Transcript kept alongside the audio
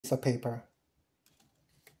piece of paper.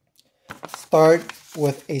 Start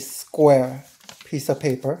with a square piece of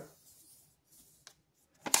paper.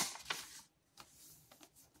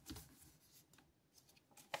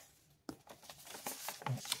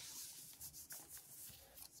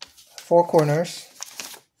 Four corners.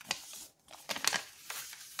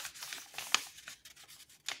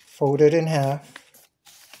 Fold it in half.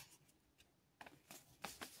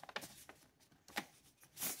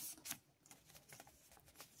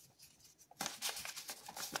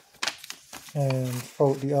 And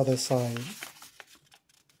fold the other side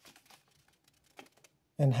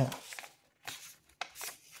in half.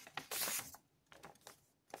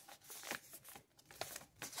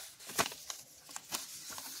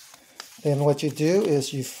 Then what you do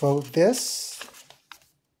is you fold this,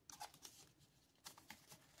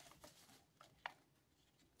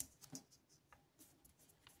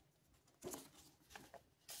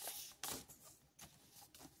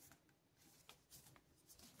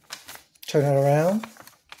 turn it around,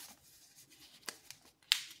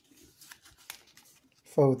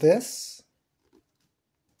 fold this,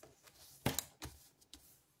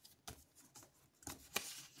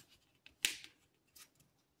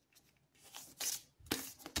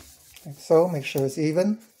 like so. Make sure it's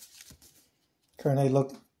even. Currently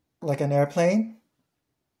look like an airplane.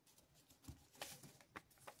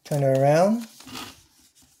 Turn it around.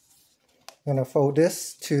 I'm going to fold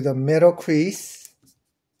this to the middle crease.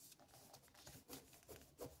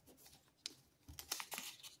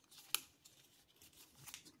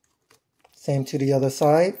 Same to the other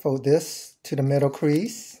side. Fold this to the middle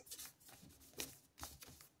crease.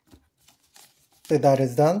 So that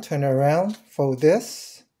is done. Turn it around. Fold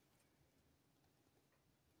this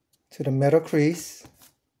to the middle crease.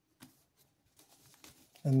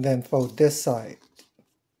 And then fold this side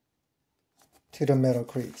to the middle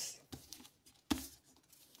crease.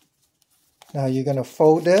 Now you're going to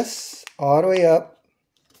fold this all the way up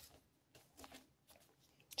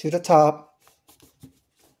to the top.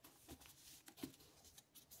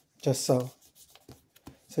 Just so.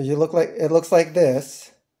 So you look like, it looks like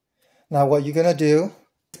this. Now what you're gonna do,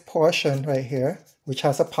 this portion right here, which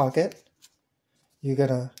has a pocket, you're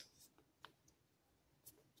gonna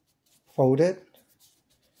fold it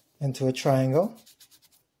into a triangle.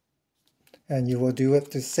 And you will do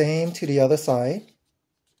it the same to the other side.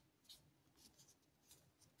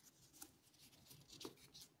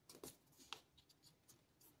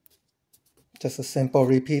 Just a simple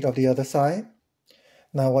repeat of the other side.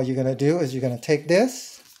 Now what you're going to do is you're going to take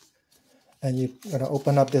this and you're going to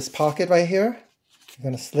open up this pocket right here. You're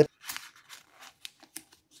going to slip.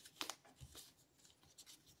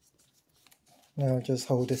 Now just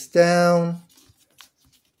hold this down.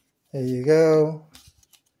 There you go.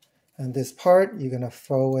 And this part, you're going to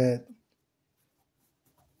fold it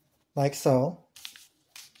like so.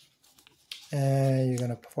 And you're going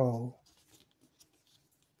to fold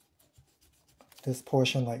this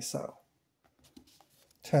portion like so.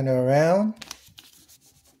 Turn it around.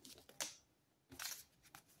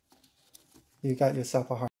 You got yourself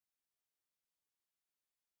a heart.